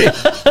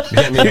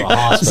get me to a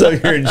hospital. So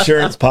your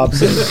insurance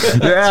pops in.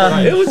 Yeah.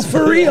 Right. It was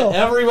for real.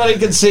 Everybody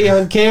can see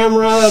on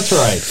camera. That's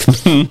right.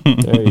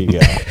 There you go.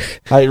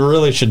 I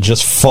really should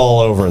just fall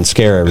over and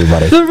scare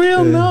everybody. The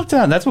real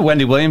meltdown. That's what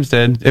Wendy Williams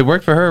did. It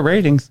worked for her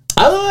ratings.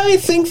 I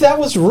think that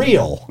was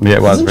real. Yeah,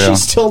 it was Isn't real.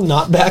 she still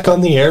not back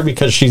on the air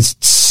because she's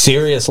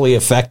seriously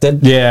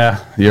affected? Yeah,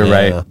 you're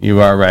right.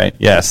 You are right.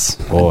 Yes.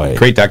 Boy.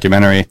 Great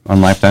documentary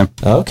on Lifetime.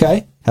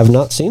 Okay. Have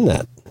not seen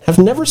that. Have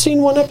never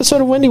seen one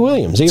episode of Wendy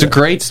Williams either. It's a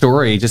great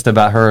story just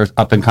about her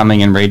up and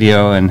coming in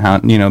radio and how,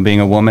 being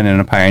a woman and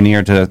a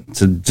pioneer to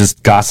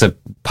just gossip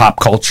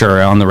pop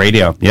culture on the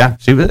radio. Yeah,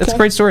 it's a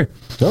great story.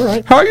 All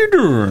right. How you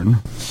doing?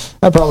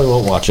 I probably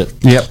won't watch it.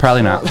 Yeah,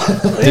 probably not.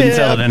 Didn't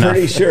sell it enough.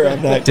 Pretty sure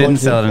I'm not. Didn't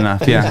sell it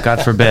enough. Yeah,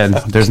 God forbid.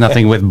 There's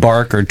nothing with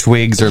bark or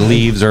twigs or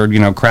leaves or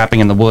crapping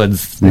in the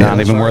woods. Not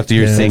even worth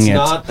you seeing it.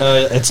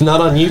 It's not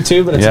on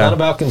YouTube, and it's not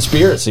about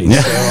conspiracies.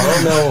 So I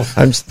don't know.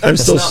 I'm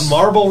it's still not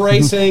marble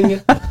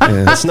racing.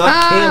 It's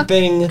not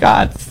camping.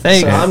 God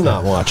sake. So I'm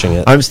not watching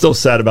it. I'm still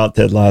sad about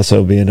Ted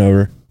Lasso being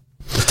over.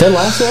 Is Ted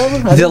Lasso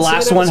over? The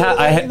last one,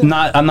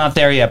 I'm not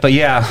there yet, but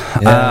yeah.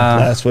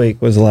 Last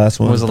week was the last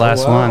one. Was the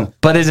last one.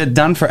 But is it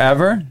done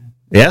forever?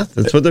 Yeah,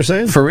 that's what they're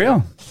saying. For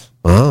real.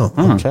 Oh,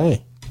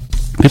 okay.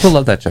 People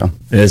love that show.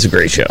 It is a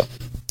great show.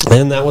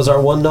 And that was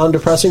our one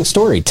non-depressing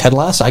story. Ted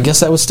Lasso. I guess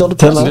that was still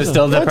depressing. It's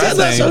still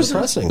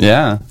depressing.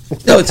 Yeah.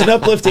 No, it's an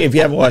uplifting. If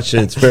you haven't watched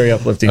it, it's a very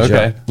uplifting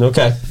show.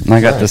 Okay. I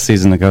got this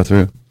season to go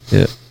through.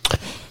 Yeah.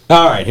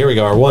 All right, here we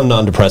go. Our one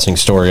non-depressing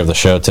story of the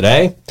show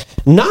today.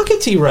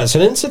 Nocatee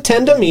residents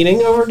attend a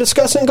meeting over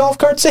discussing golf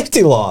cart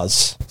safety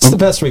laws. It's the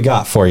best we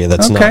got for you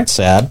that's not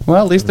sad.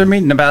 Well, at least they're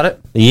meeting about it.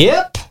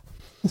 Yep.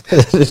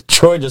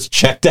 Troy just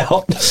checked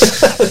out.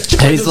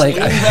 He's like,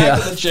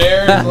 back to the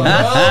chair. Like,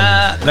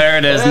 well, there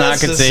it is,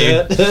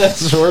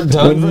 Nocatee. We're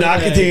done.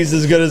 Nocatee's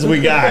as good as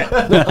we got.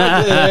 They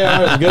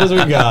are as good as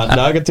we got.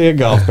 Nocatee and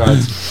golf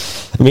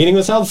carts. The meeting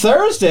was held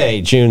Thursday,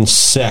 June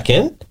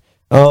 2nd.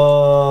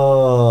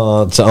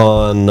 It's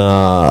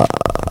on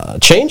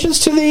changes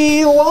to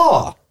the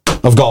law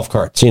of golf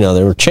carts.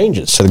 There were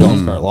changes to the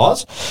golf cart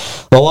laws.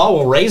 The law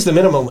will raise the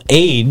minimum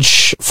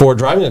age for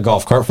driving a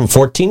golf cart from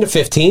 14 to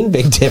 15.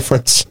 Big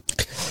difference.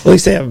 At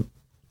least they have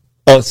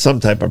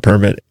some type of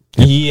permit.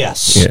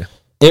 Yes. Yeah.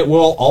 It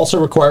will also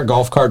require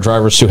golf cart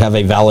drivers to have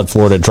a valid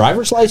Florida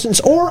driver's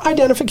license or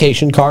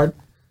identification card.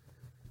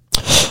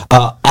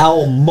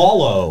 Al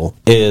Mollo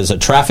is a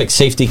traffic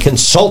safety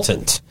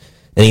consultant.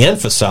 And he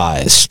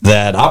emphasized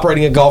that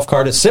operating a golf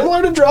cart is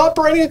similar to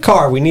operating a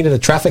car. We needed a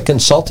traffic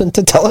consultant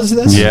to tell us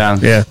this. Yeah.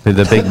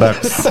 The big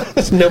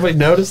bucks. Nobody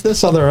noticed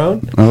this on their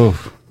own?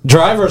 Oh.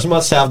 Drivers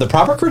must have the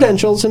proper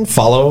credentials and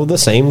follow the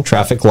same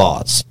traffic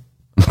laws.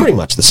 pretty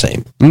much the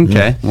same.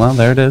 Okay, well,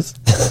 there it is.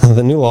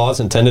 The new law is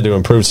intended to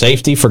improve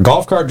safety for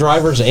golf cart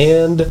drivers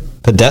and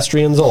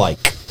pedestrians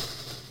alike.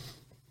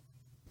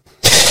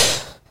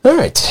 All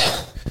right.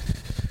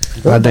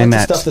 Glad they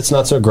met. Stuff that's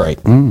not so great.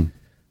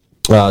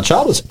 A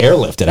child was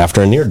airlifted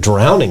after a near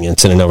drowning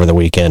incident over the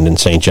weekend in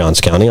St.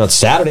 Johns County. On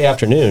Saturday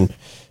afternoon,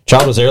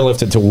 child was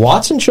airlifted to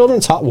Wolfson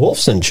Children's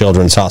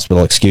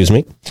Hospital,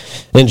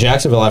 in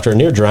Jacksonville after a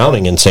near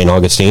drowning in St.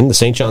 Augustine. The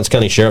St. Johns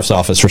County Sheriff's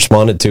Office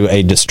responded to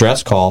a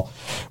distress call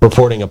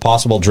reporting a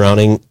possible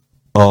drowning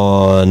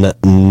on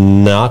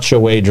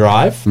Notchaway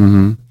Drive.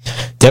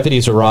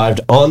 Deputies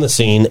arrived on the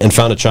scene and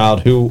found a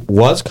child who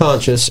was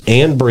conscious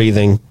and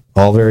breathing,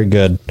 all very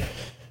good,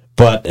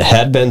 but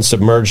had been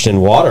submerged in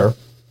water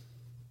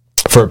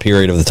for a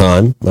period of the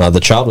time. The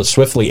child was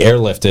swiftly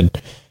airlifted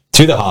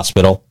to the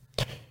hospital,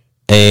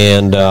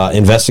 and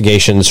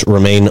investigations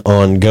remain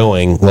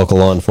ongoing. Local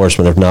law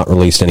enforcement have not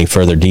released any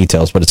further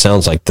details, but it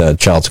sounds like the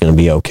child's going to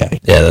be okay.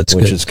 Yeah, that's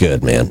which good. is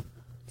good, man.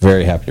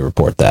 Very happy to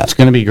report that. It's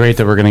going to be great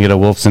that we're going to get a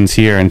Wolfson's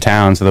here in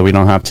town so that we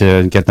don't have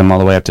to get them all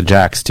the way up to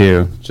Jack's,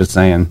 too. Just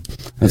saying.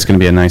 It's going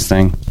to be a nice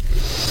thing.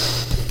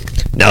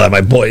 Now that my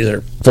boys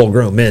are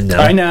full-grown men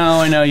now. I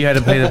know. You had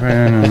to pay the...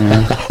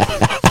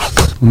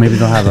 Well, maybe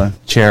they'll have a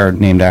chair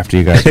named after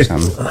you guys or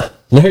something.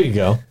 There you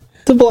go.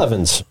 The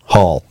Blevins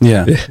Hall.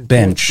 Yeah.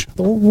 Bench.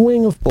 The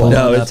wing of Blevins.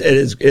 No, it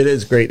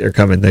is great. They're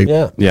coming. They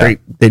Yeah.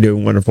 They do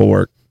wonderful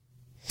work.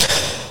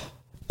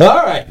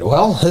 All right.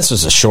 Well, this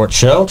was a short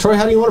show. Troy,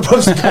 how do you want to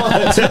post a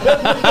comment?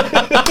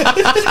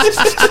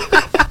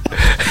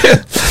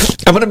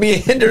 I'm going to be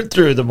hindered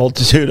through the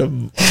multitude of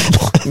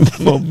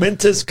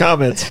momentous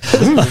comments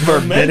for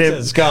our men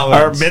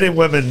and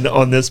women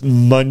on this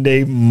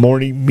Monday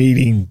morning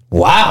meeting.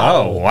 Wow.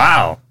 Oh,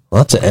 wow.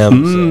 Lots of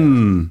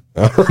M's.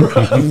 All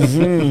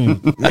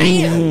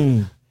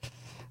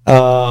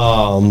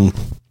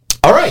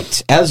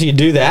right. As you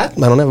do that,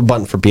 I don't have a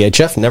button for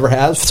PHF. Never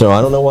have, so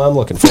I don't know why I'm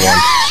looking for one.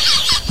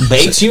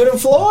 Bates, Hewitt,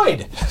 and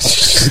Floyd.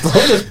 Let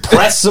me just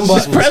press some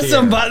buttons. Press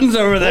some buttons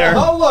over there.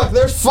 Oh, look,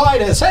 there's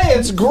Fidus. Hey,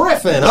 it's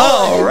Griffin.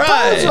 All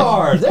right.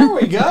 Bozard. There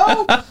we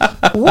go.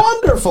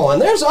 Wonderful.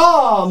 And there's,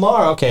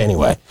 Mara. Okay,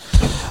 anyway.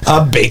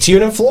 Bates,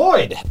 Hewitt, and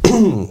Floyd.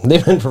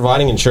 They've been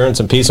providing insurance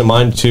and peace of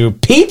mind to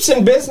peeps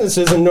and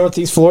businesses in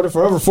Northeast Florida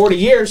for over 40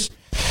 years.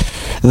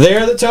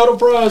 They're the total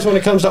pros when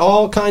it comes to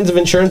all kinds of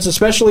insurance,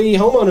 especially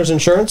homeowners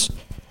insurance.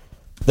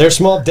 Their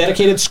small,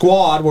 dedicated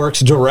squad works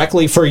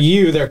directly for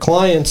you, their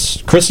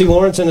clients. Christy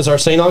Lawrenson is our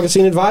St.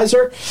 Augustine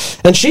advisor,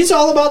 and she's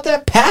all about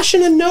that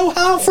passion and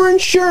know-how for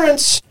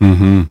insurance.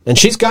 And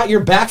she's got your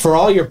back for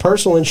all your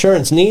personal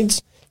insurance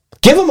needs.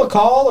 Give them a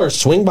call or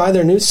swing by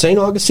their new St.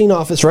 Augustine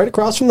office right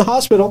across from the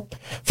hospital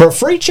for a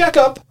free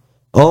checkup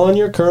on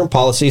your current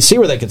policy. See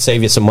where they could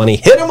save you some money.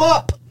 Hit them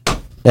up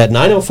at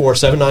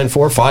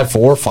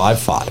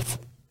 904-794-5455.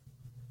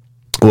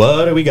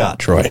 What do we got,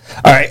 Troy?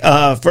 All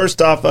right.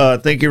 First off,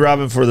 thank you,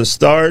 Robin, for the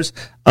stars.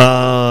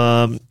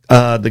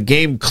 The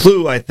game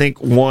Clue, I think,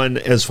 won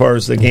as far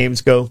as the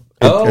games go.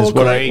 Is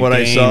what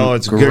I saw.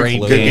 It's a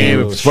good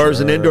game. As far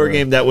as an indoor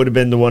game, that would have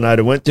been the one I'd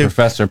have went to.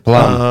 Professor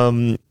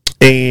Plum.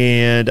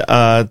 And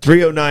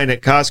 309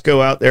 at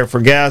Costco out there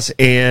for gas.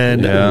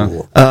 And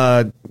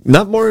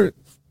not more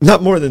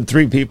than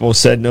 3 people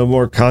said no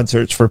more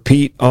concerts for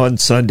Pete on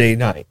Sunday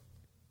night.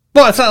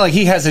 Well, it's not like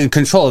he has in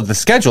control of the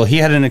schedule. He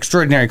had an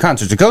extraordinary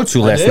concert to go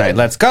to last night.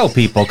 Let's go,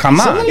 people.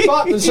 Come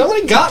on.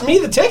 Somebody got me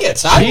the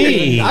tickets. I didn't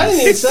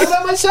even say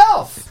that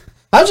myself.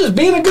 I was just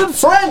being a good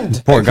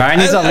friend. Poor guy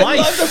needs a life. I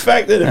love the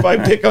fact that if I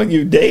pick on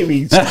you,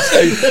 Davey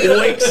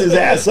wakes his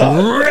ass up.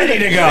 Ready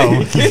to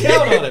go.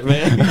 Count on it,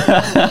 man.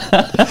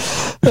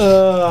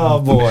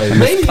 Oh, boy.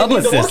 Maybe you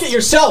need to look at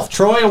yourself,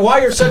 Troy, and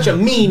why you're such a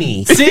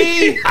meanie.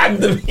 See?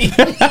 I'm the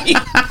meanie.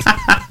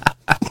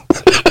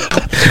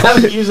 I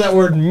haven't used that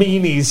word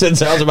meanie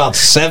since I was about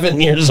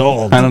 7 years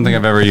old. I don't think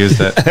I've ever used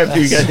it. After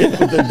you got hit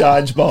with the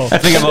dodgeball. I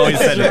think I've always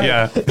said it,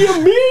 yeah. You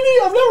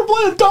meanie? I've never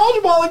played a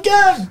dodgeball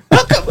again.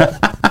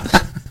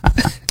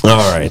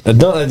 All right.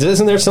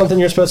 Isn't there something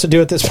you're supposed to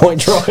do at this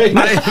point, Troy?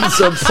 I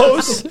am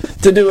supposed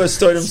to do a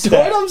Stoidum stat.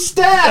 Stoidum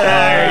stat.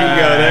 There you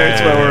go.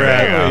 There's where we're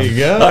at. There you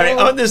go. All right.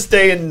 On this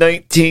day in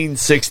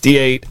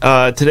 1968,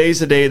 today's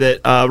the day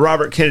that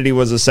Robert Kennedy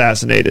was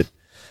assassinated.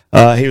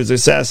 He was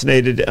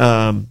assassinated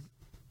in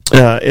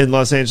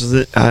Los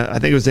Angeles. I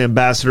think it was the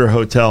Ambassador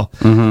Hotel.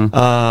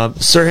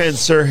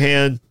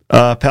 Sirhan,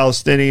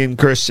 Palestinian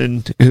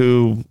Christian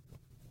who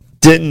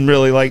didn't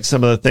really like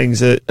some of the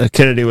things that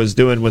Kennedy was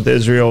doing with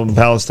Israel and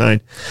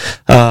Palestine,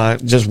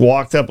 just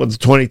walked up with the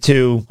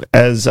 22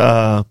 as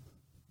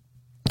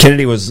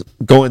Kennedy was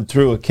going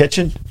through a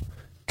kitchen,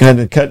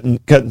 kind of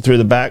cutting through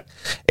the back.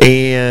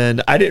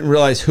 And I didn't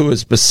realize who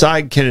was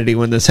beside Kennedy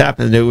when this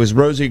happened. It was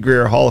Rosie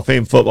Greer, Hall of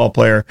Fame football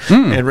player,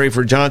 and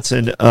Rayford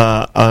Johnson,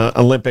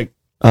 Olympic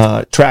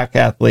track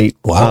athlete,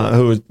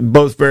 who was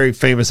both very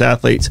famous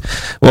athletes.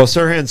 Well,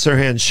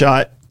 Sirhan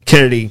shot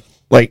Kennedy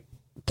like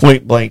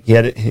point blank. He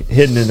had it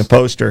hidden in the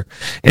poster,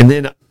 and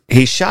then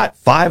he shot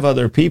 5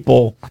 other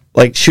people,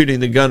 like shooting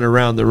the gun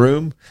around the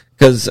room,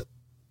 because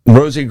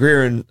Rosie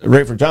Greer and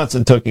Rayford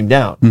Johnson took him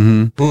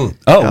down. Oh,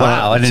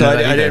 wow. I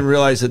didn't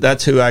realize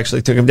that's who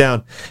actually took him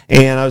down.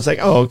 And I was like,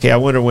 oh, okay, I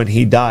wonder when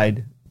he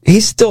died.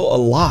 He's still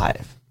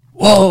alive.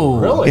 Whoa.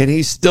 Really? And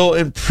he's still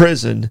in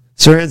prison.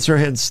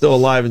 Sirhan's still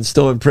alive and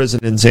still in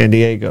prison in San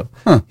Diego.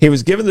 Huh. He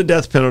was given the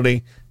death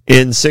penalty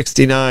in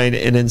 69,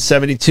 and in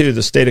 72,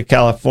 the state of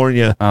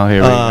California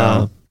Here we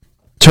go.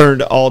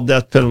 turned all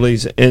death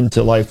penalties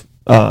into life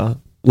in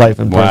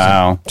prison.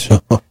 Wow.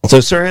 So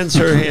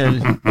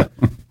Sirhan,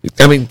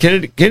 I mean,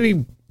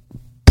 Kennedy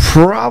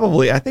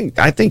probably, I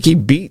think he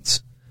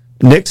beats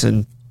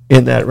Nixon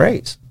in that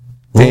race.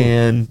 Ooh.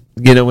 And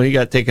when he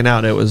got taken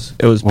out, it was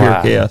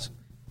pure chaos.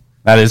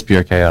 That is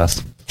pure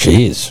chaos.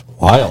 Jeez,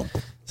 wild.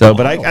 So,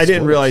 but I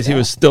didn't realize he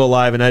was still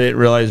alive, and I didn't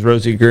realize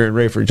Rosie Greer and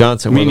Rayford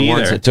Johnson were the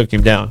ones that took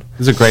him down. It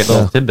was a great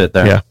little tidbit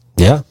there.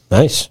 Yeah,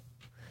 nice.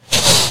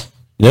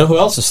 You know who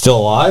else is still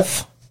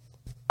alive?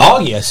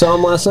 Augie. I saw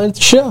him last night at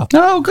the show.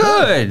 Oh,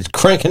 good.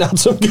 Cranking out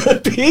some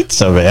good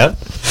pizza, man.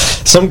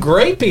 Some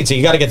great pizza.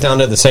 You got to get down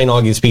to the St.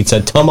 Augie's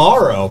Pizza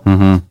tomorrow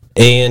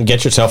and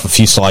get yourself a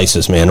few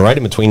slices, man, right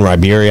in between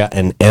Riberia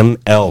and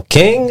ML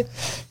King.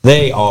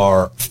 They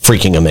are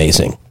freaking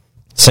amazing.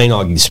 St.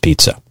 Augie's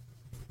Pizza.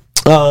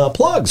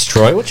 Plugs,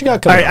 Troy. What you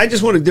got coming up? I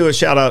just want to do a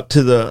shout out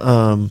to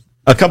the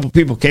a couple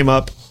people came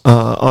up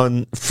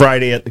on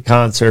Friday at the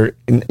concert,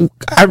 and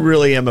I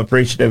really am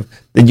appreciative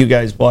that you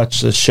guys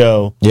watched the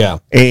show. Yeah,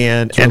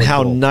 and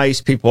how nice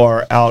people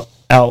are out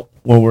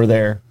when we're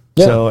there.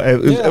 Yeah. So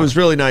it was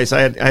really nice.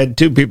 I had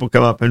two people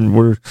come up and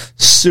were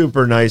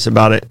super nice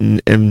about it,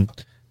 and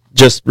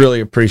just really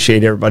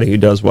appreciate everybody who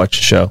does watch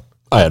the show.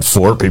 I had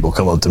 4 people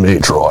come up to me,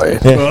 Troy.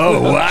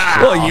 Oh, wow.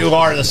 Well, you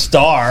are the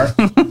star.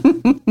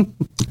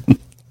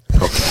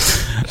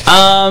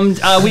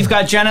 We've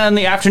got Jenna in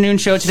the afternoon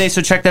show today,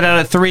 so check that out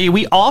at 3.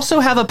 We also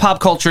have a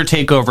pop culture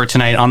takeover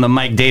tonight on the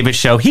Mike Davis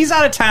show. He's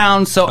out of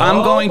town, so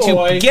I'm going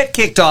to get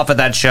kicked off of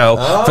that show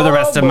for the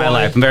rest of my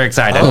life. I'm very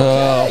excited.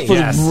 For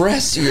the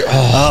rest of your...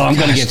 I'm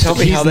going to get...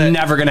 He's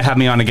never going to have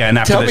me on again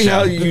after the show.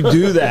 Tell me how you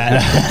do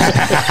that.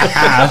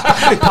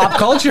 Pop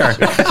culture.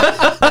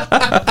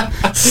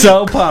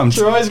 So pumped.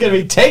 Troy's going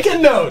to be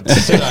taking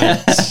notes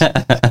tonight.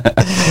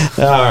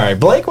 All right.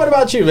 Blake, what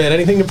about you, man?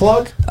 Anything to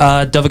plug?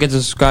 Don't forget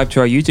to subscribe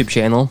to our YouTube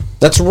channel.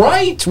 That's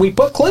right. We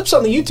put clips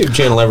on the YouTube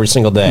channel every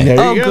single day.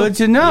 Oh, good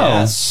to know.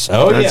 Yes.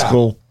 Oh, that's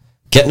cool.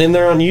 Getting in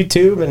there on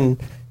YouTube and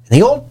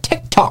the old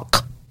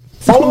TikTok.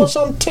 Follow us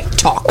on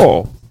TikTok.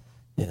 Oh.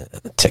 Yeah,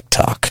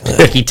 TikTok.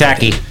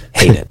 Ticky-tacky.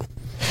 Hate it.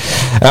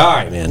 All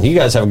right, man. You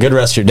guys have a good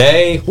rest of your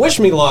day. Wish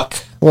me luck.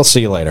 We'll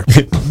see you later.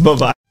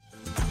 Bye-bye.